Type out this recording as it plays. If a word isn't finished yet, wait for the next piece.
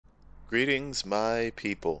Greetings, my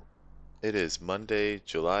people. It is Monday,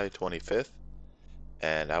 July 25th,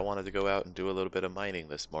 and I wanted to go out and do a little bit of mining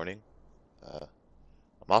this morning. I'm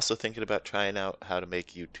also thinking about trying out how to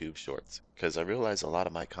make YouTube shorts, because I realize a lot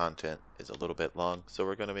of my content is a little bit long, so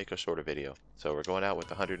we're going to make a shorter video. So we're going out with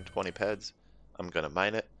 120 peds. I'm going to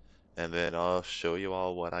mine it, and then I'll show you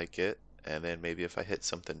all what I get, and then maybe if I hit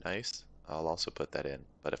something nice, I'll also put that in.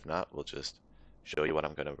 But if not, we'll just show you what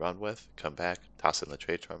I'm going to run with, come back, toss it in the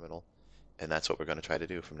trade terminal, and that's what we're going to try to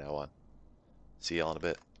do from now on. See y'all in a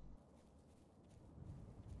bit.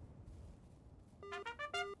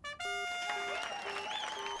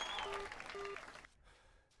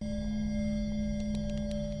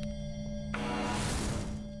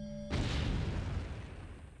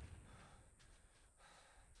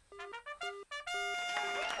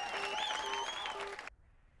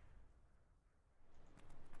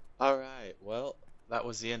 Alright, well, that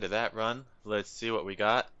was the end of that run. Let's see what we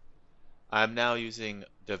got. I'm now using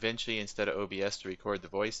DaVinci instead of OBS to record the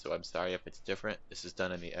voice, so I'm sorry if it's different. This is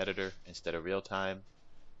done in the editor instead of real time.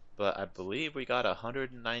 But I believe we got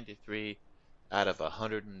 193 out of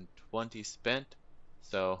 120 spent,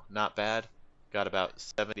 so not bad. Got about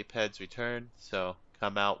 70 peds returned, so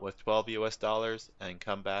come out with 12 US dollars and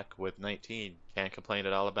come back with 19. Can't complain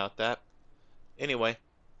at all about that. Anyway,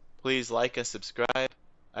 please like and subscribe.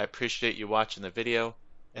 I appreciate you watching the video,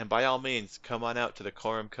 and by all means, come on out to the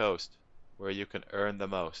Khorum Coast, where you can earn the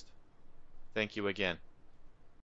most. Thank you again.